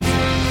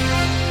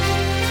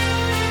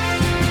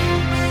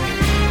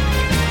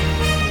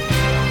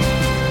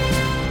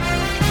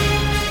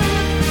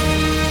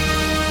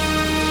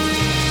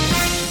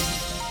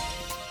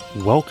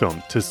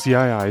Welcome to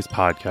CII's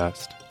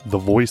podcast, The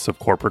Voice of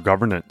Corporate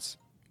Governance.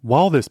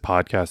 While this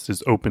podcast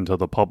is open to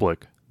the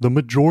public, the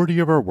majority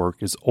of our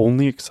work is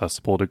only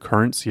accessible to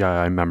current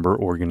CII member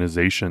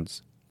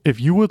organizations.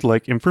 If you would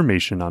like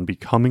information on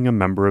becoming a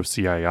member of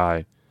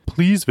CII,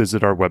 please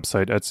visit our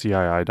website at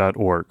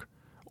cii.org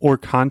or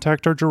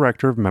contact our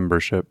Director of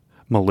Membership,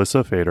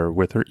 Melissa Fader,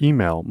 with her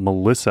email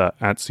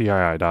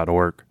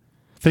melissa@cii.org.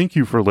 Thank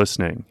you for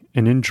listening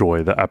and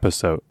enjoy the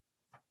episode.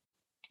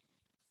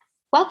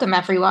 Welcome,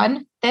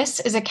 everyone. This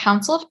is a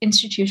Council of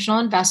Institutional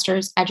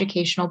Investors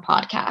educational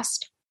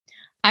podcast.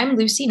 I'm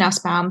Lucy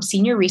Nussbaum,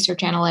 Senior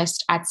Research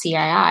Analyst at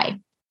CII.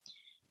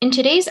 In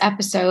today's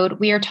episode,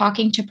 we are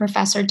talking to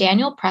Professor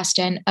Daniel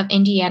Preston of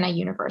Indiana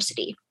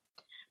University.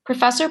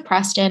 Professor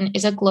Preston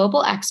is a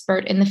global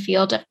expert in the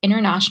field of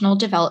international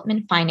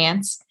development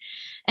finance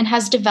and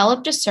has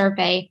developed a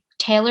survey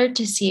tailored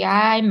to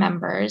CII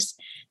members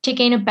to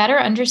gain a better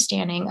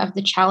understanding of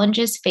the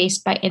challenges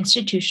faced by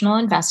institutional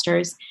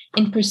investors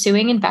in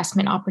pursuing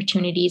investment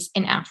opportunities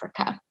in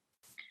Africa.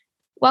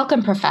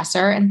 Welcome,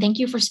 Professor, and thank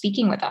you for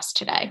speaking with us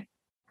today.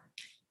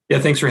 Yeah,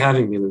 thanks for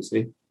having me,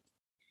 Lucy.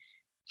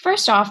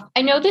 First off,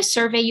 I know this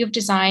survey you've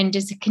designed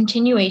is a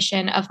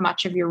continuation of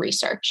much of your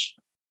research.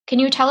 Can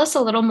you tell us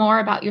a little more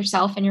about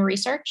yourself and your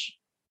research?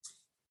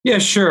 Yeah,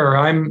 sure.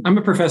 I'm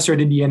a professor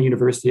at Indiana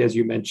University, as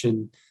you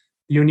mentioned.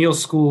 The O'Neill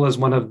School is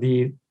one of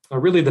the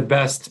really the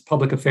best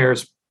public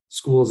affairs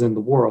schools in the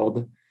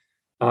world.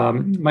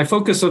 My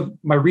focus of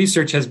my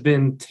research has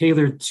been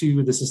tailored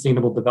to the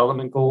Sustainable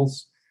Development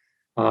Goals.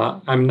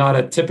 I'm not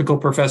a typical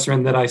professor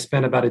in that I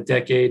spent about a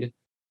decade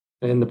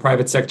in the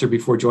private sector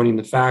before joining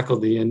the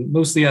faculty, and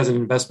mostly as an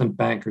investment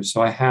banker.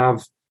 So I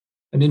have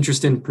an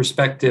interest in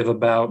perspective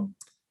about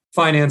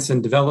finance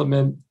and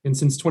development. And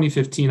since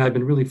 2015, I've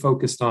been really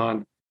focused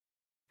on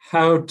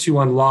how to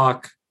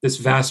unlock this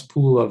vast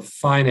pool of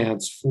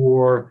finance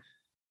for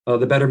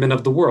the betterment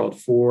of the world,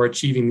 for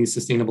achieving these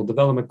sustainable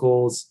development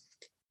goals,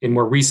 and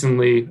more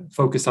recently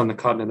focused on the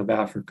continent of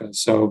Africa.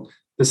 So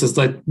this has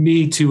led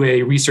me to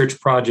a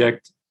research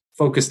project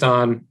focused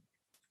on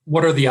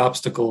what are the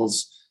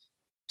obstacles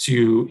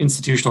to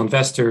institutional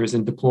investors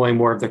in deploying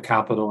more of their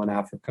capital in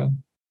Africa.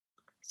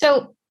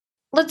 So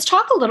let's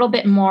talk a little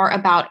bit more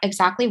about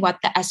exactly what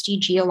the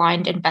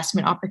SDG-aligned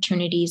investment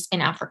opportunities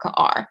in Africa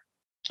are.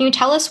 Can you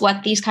tell us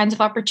what these kinds of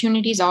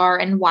opportunities are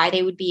and why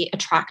they would be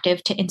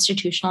attractive to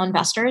institutional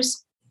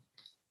investors?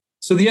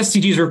 So the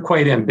SDGs are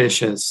quite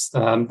ambitious.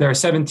 There are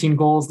 17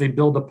 goals. They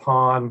build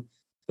upon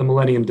the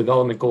Millennium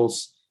Development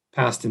Goals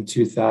passed in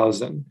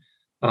 2000.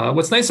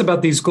 What's nice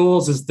about these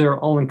goals is they're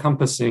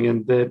all-encompassing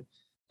and that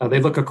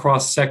they look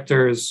across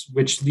sectors,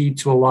 which lead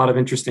to a lot of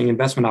interesting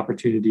investment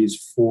opportunities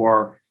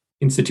for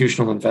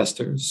institutional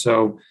investors.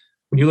 So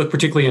when you look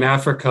particularly in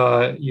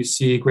Africa, you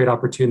see great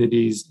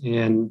opportunities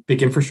in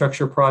big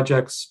infrastructure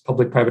projects,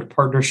 public-private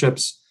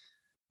partnerships.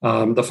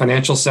 The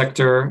financial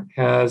sector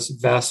has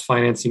vast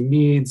financing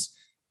needs.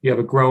 You have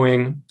a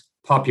growing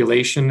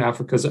population.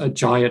 Africa's a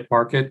giant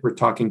market. We're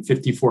talking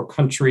 54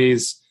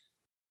 countries,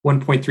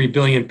 1.3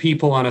 billion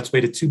people, on its way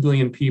to 2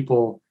 billion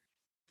people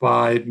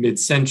by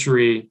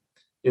mid-century.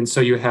 And so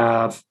you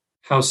have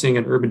housing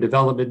and urban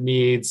development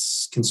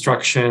needs,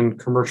 construction,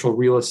 commercial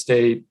real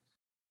estate.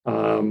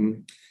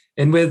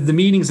 And with the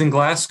meetings in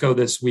Glasgow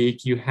this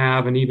week, you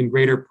have an even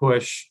greater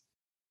push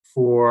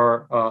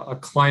for a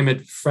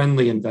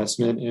climate-friendly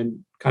investment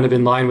and kind of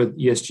in line with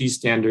ESG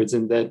standards,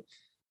 and that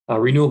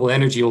renewable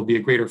energy will be a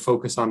greater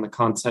focus on the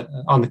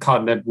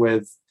continent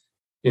with,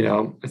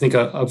 I think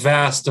a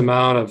vast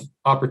amount of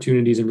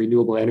opportunities in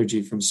renewable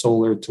energy from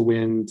solar to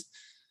wind,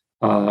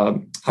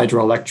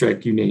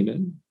 hydroelectric, you name it.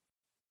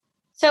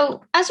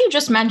 So, as you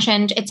just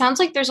mentioned, it sounds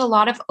like there's a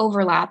lot of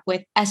overlap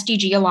with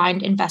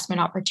SDG-aligned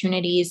investment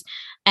opportunities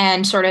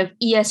and sort of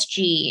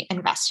ESG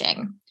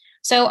investing.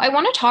 So, I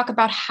want to talk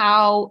about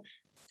how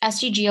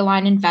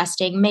SDG-aligned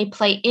investing may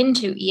play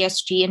into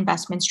ESG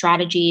investment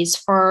strategies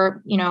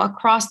for,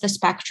 across the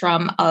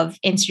spectrum of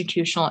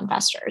institutional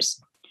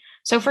investors.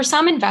 So, for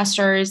some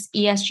investors,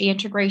 ESG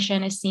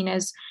integration is seen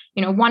as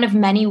one of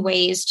many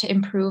ways to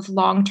improve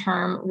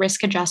long-term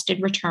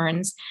risk-adjusted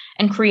returns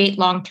and create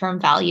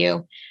long-term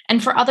value.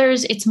 And for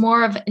others, it's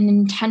more of an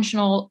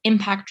intentional,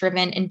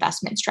 impact-driven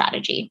investment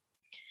strategy.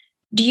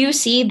 Do you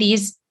see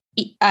these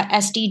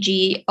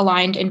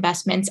SDG-aligned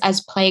investments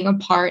as playing a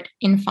part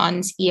in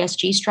funds'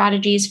 ESG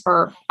strategies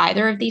for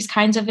either of these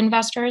kinds of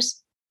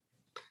investors?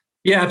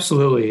 Yeah,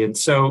 absolutely. And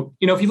so,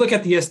 if you look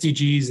at the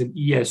SDGs and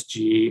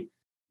ESG,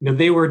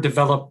 they were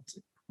developed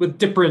with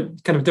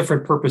different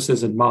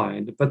purposes in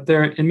mind, but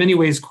they're in many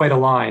ways quite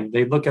aligned.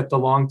 They look at the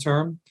long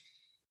term.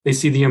 They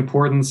see the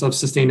importance of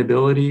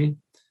sustainability,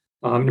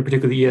 in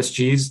particular the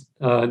ESGs.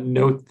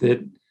 Note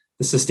that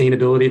the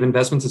sustainability of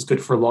investments is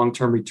good for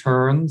long-term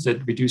returns.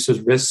 It reduces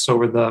risks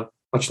over the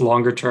much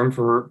longer term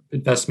for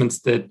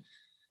investments that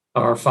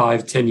are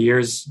 5-10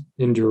 years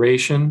in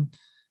duration.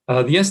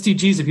 The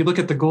SDGs, if you look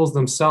at the goals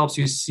themselves,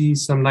 you see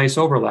some nice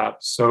overlap.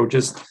 So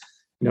just,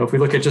 if we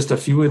look at just a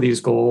few of these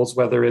goals,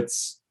 whether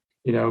it's,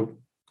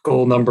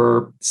 goal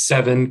number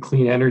 7,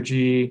 clean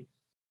energy,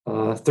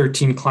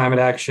 13 climate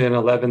action,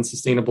 11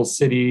 sustainable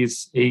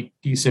cities, 8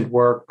 decent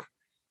work,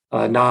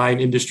 9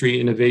 industry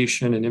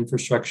innovation and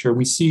infrastructure.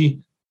 We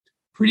see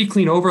pretty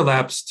clean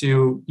overlaps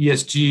to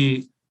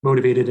ESG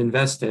motivated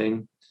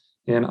investing.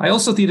 And I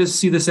also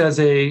see this as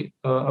a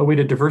way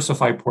to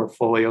diversify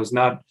portfolios,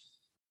 not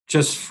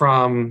just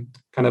from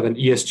kind of an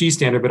ESG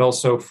standard, but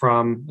also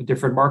from a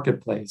different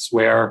marketplace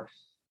where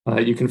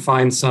you can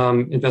find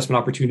some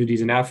investment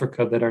opportunities in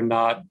Africa that are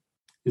not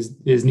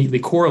is neatly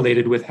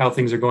correlated with how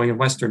things are going in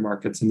Western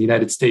markets in the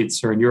United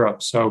States or in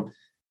Europe. So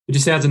it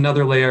just adds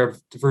another layer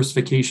of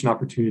diversification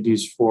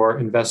opportunities for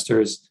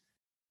investors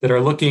that are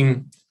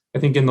looking, I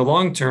think, in the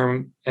long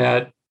term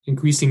at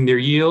increasing their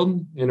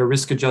yield in a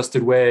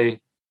risk-adjusted way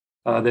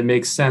that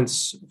makes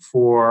sense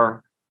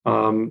for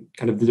kind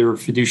of their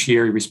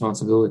fiduciary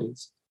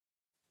responsibilities.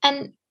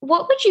 And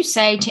what would you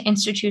say to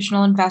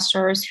institutional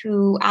investors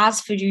who,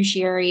 as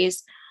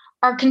fiduciaries,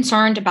 are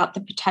concerned about the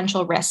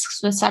potential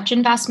risks with such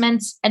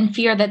investments and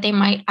fear that they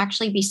might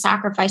actually be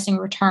sacrificing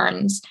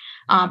returns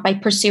by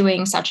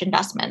pursuing such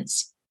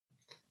investments?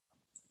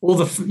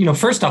 Well,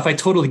 first off, I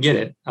totally get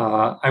it.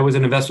 I was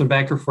an investment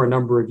banker for a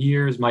number of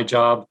years. My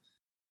job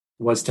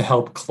was to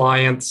help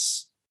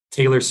clients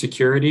tailor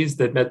securities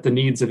that met the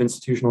needs of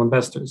institutional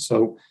investors.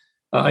 So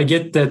I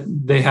get that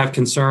they have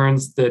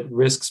concerns that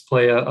risks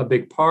play a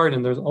big part,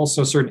 and there's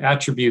also certain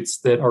attributes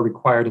that are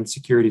required in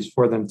securities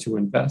for them to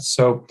invest.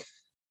 So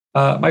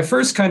my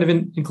first kind of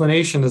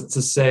inclination is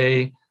to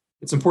say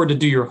it's important to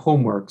do your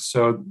homework.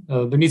 So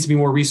there needs to be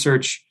more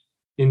research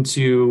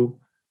into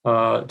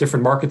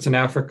different markets in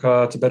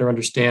Africa to better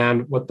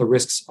understand what the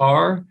risks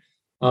are.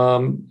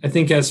 I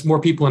think as more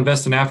people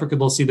invest in Africa,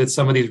 they'll see that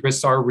some of these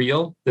risks are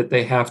real, that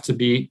they have to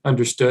be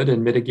understood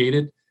and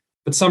mitigated,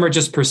 but some are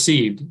just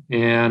perceived.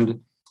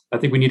 And I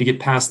think we need to get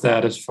past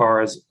that as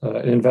far as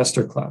an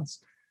investor class.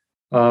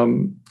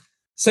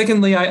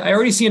 Secondly, I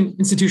already see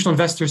institutional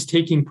investors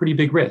taking pretty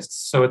big risks.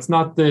 So it's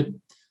not that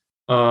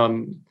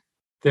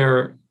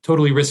they're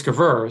totally risk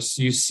averse.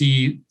 You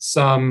see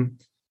some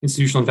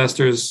institutional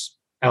investors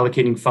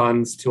allocating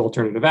funds to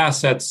alternative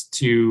assets,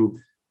 to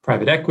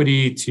private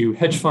equity, to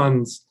hedge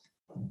funds.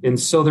 And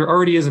so there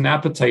already is an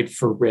appetite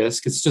for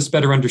risk. It's just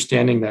better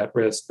understanding that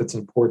risk that's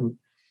important.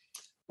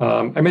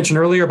 I mentioned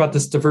earlier about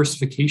this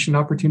diversification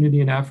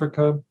opportunity in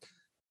Africa.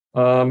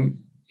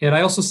 And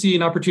I also see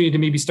an opportunity to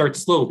maybe start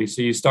slowly.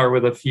 So you start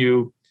with a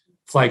few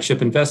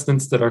flagship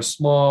investments that are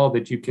small,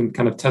 that you can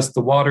kind of test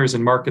the waters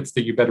in markets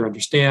that you better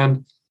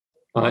understand,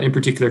 in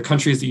particular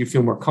countries that you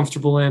feel more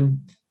comfortable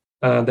in,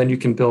 then you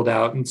can build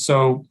out. And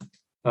so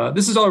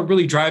this is all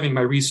really driving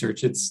my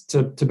research. It's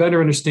to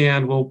better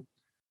understand, well,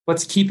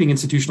 what's keeping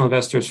institutional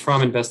investors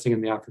from investing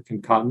in the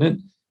African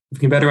continent? If we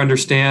can better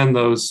understand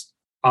those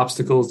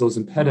obstacles, those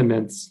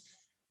impediments,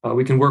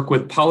 we can work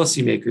with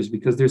policymakers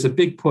because there's a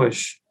big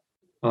push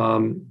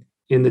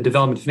in the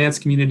development finance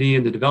community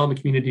and the development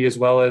community, as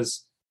well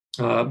as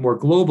more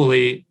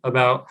globally,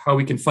 about how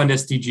we can fund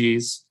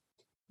SDGs.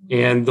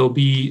 And there'll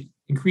be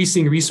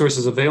increasing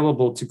resources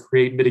available to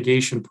create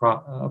mitigation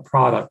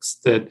products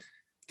that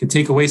can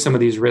take away some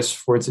of these risks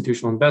for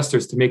institutional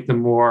investors to make them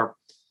more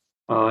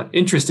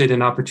interested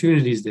in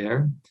opportunities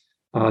there,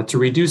 to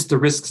reduce the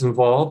risks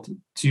involved,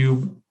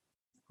 to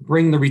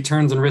bring the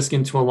returns and risk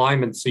into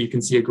alignment so you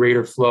can see a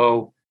greater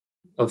flow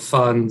of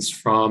funds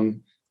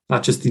from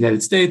not just the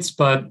United States,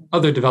 but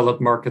other developed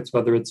markets,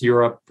 whether it's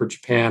Europe or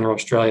Japan or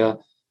Australia,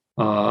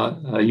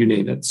 you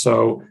name it.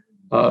 So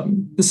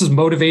this is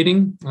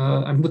motivating.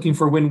 I'm looking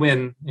for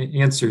win-win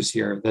answers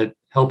here that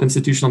help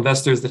institutional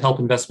investors, that help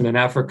investment in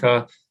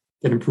Africa,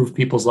 that improve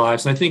people's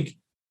lives. And I think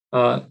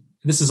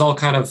this is all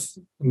kind of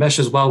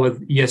meshes well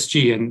with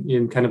ESG and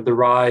in kind of the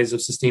rise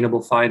of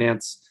sustainable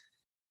finance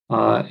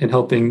and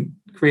helping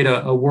create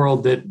a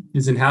world that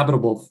is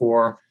inhabitable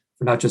for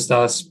not just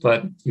us,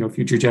 but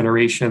future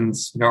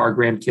generations, our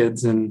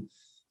grandkids and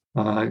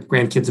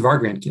grandkids of our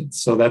grandkids.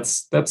 So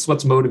that's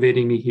what's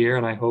motivating me here,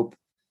 and I hope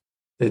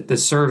that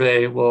this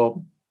survey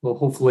will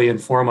hopefully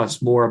inform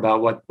us more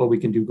about what we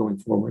can do going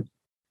forward.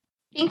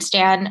 Thanks,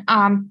 Dan.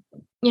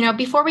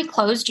 Before we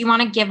close, do you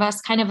want to give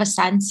us kind of a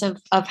sense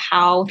of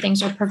how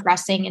things are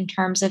progressing in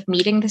terms of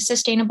meeting the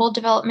Sustainable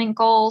Development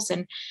Goals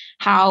and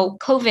how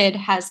COVID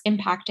has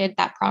impacted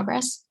that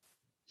progress?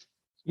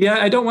 Yeah,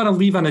 I don't want to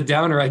leave on a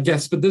downer, I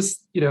guess, but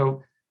this, in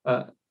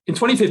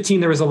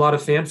 2015, there was a lot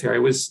of fanfare. It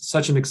was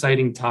such an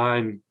exciting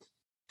time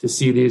to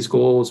see these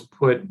goals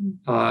put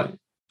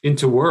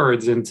into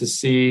words and to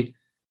see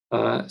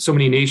so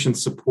many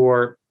nations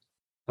support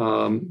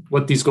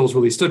what these goals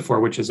really stood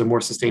for, which is a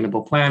more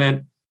sustainable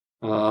planet,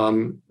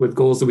 with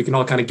goals that we can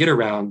all kind of get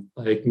around,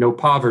 like no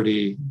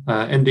poverty,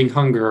 ending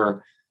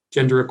hunger,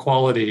 gender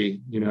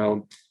equality,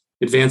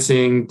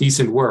 advancing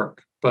decent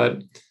work.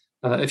 But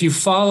if you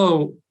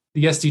follow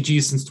the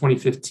SDGs since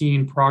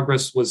 2015,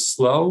 progress was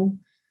slow.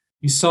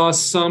 You saw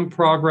some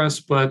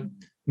progress, but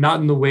not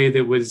in the way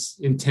that was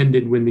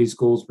intended when these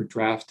goals were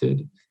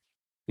drafted.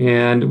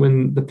 And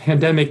when the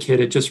pandemic hit,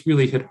 it just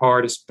really hit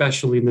hard,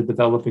 especially in the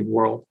developing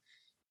world.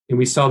 And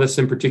we saw this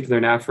in particular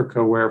in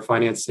Africa, where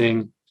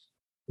financing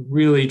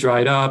really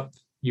dried up.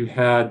 You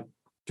had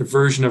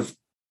diversion of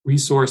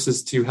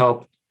resources to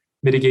help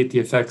mitigate the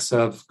effects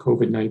of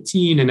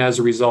COVID-19. And as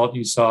a result,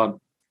 you saw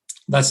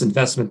less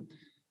investment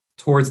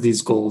towards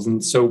these goals.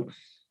 And so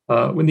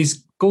when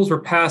these goals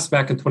were passed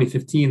back in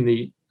 2015,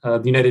 the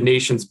United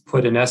Nations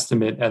put an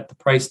estimate at the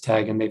price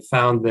tag, and they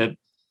found that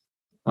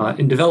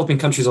in developing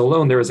countries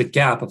alone, there is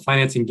a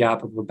financing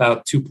gap of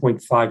about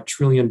 $2.5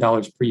 trillion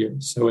per year.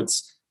 So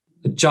it's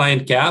a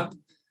giant gap.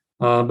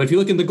 But if you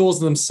look at the goals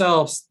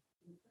themselves,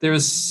 there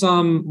is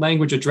some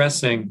language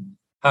addressing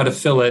how to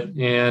fill it.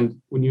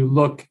 And when you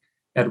look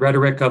at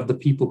rhetoric of the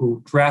people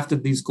who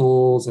drafted these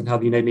goals and how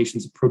the United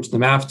Nations approached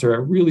them after,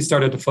 it really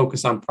started to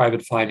focus on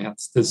private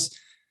finance. This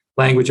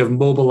language of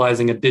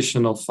mobilizing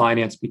additional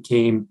finance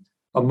became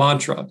a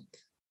mantra.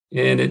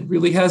 And it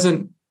really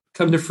hasn't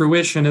come to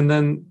fruition. And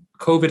then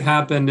COVID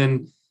happened,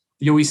 and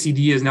the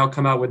OECD has now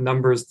come out with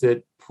numbers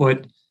that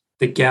put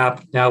the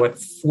gap now at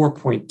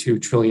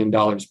 $4.2 trillion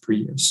per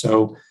year.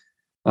 So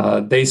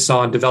they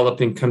saw in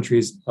developing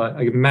countries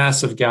a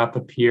massive gap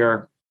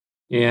appear,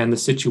 and the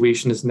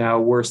situation is now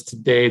worse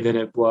today than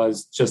it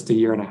was just a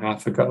year and a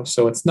half ago.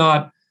 So it's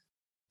not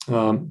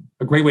a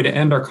great way to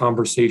end our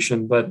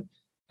conversation, but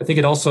I think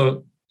it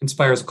also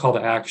inspires a call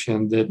to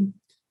action that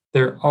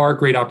there are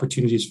great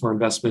opportunities for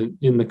investment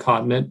in the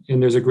continent,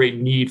 and there's a great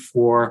need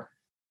for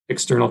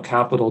external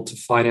capital to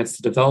finance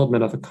the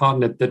development of a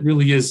continent that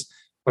really is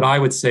what I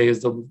would say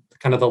is the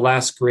kind of the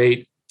last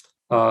great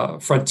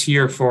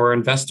frontier for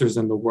investors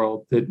in the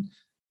world, that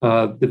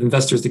the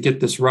investors that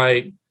get this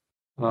right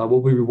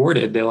will be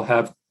rewarded. They'll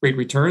have great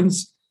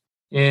returns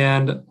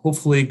and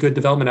hopefully good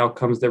development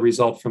outcomes that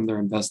result from their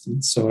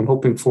investments. So I'm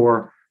hoping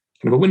for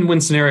kind of a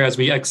win-win scenario as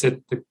we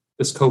exit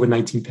this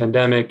COVID-19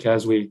 pandemic,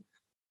 as we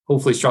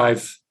hopefully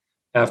strive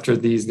after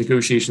these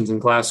negotiations in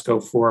Glasgow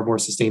for a more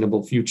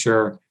sustainable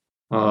future.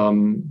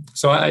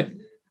 So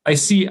I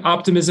see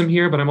optimism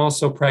here, but I'm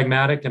also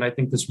pragmatic. And I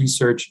think this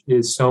research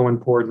is so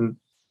important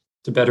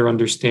to better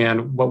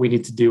understand what we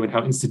need to do and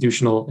how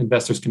institutional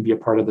investors can be a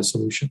part of the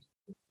solution.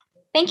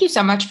 Thank you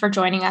so much for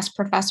joining us,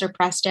 Professor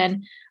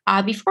Preston.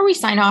 Before we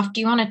sign off,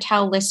 do you want to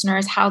tell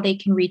listeners how they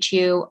can reach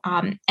you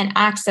and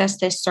access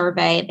this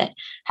survey that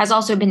has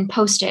also been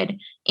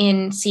posted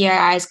in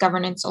CII's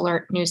Governance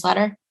Alert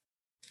newsletter?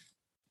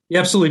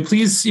 Yeah, absolutely.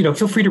 Please,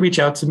 feel free to reach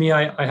out to me.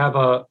 I have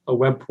a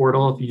web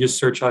portal. If you just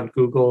search on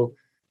Google,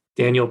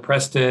 Daniel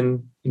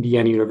Preston,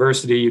 Indiana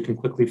University, you can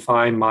quickly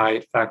find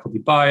my faculty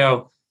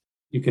bio.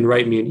 You can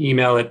write me an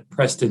email at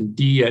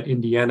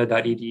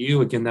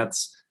prestond@indiana.edu. Again,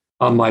 that's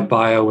on my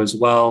bio as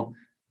well.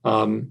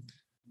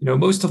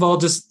 Most of all,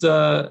 just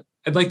I'd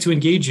like to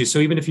engage you. So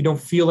even if you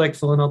don't feel like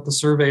filling out the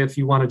survey, if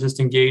you want to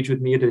just engage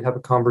with me to have a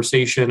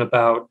conversation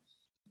about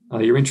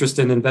your interest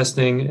in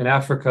investing in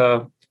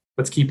Africa,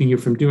 what's keeping you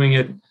from doing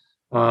it.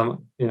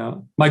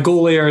 My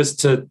goal there is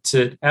to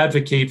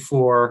advocate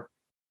for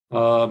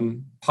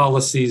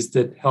policies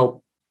that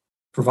help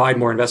provide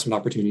more investment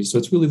opportunities. So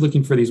it's really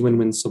looking for these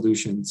win-win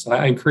solutions.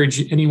 I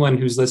encourage anyone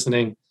who's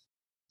listening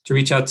to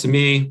reach out to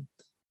me.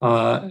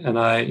 And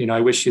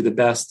I wish you the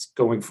best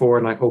going forward.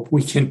 And I hope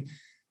we can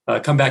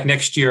come back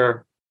next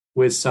year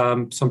with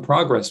some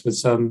progress, with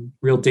some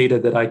real data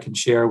that I can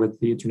share with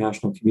the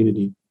international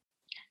community.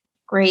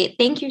 Great.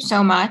 Thank you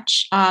so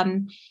much.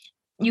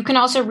 You can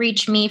also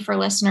reach me, for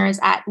listeners,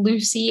 at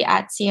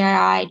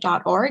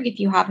lucy@cii.org if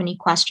you have any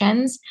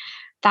questions.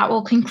 That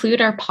will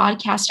conclude our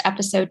podcast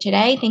episode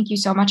today. Thank you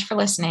so much for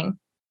listening.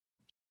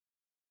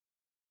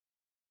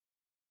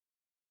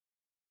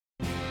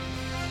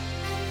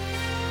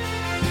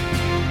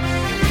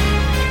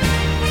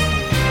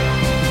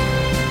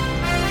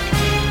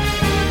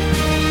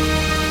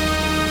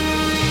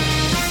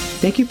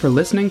 Thank you for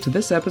listening to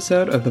this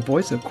episode of The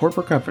Voice of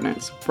Corporate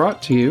Governance,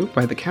 brought to you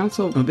by the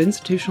Council of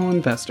Institutional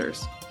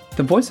Investors.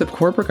 The Voice of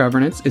Corporate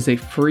Governance is a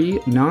free,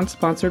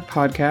 non-sponsored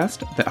podcast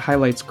that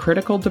highlights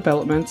critical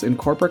developments in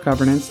corporate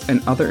governance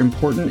and other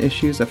important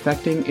issues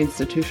affecting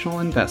institutional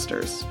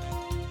investors.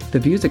 The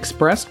views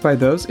expressed by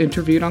those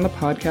interviewed on the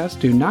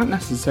podcast do not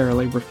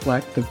necessarily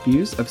reflect the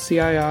views of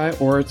CII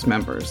or its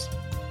members.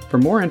 For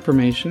more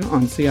information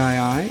on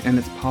CII and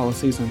its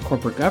policies on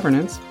corporate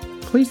governance,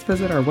 please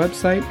visit our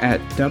website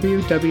at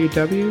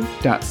www.cii.org.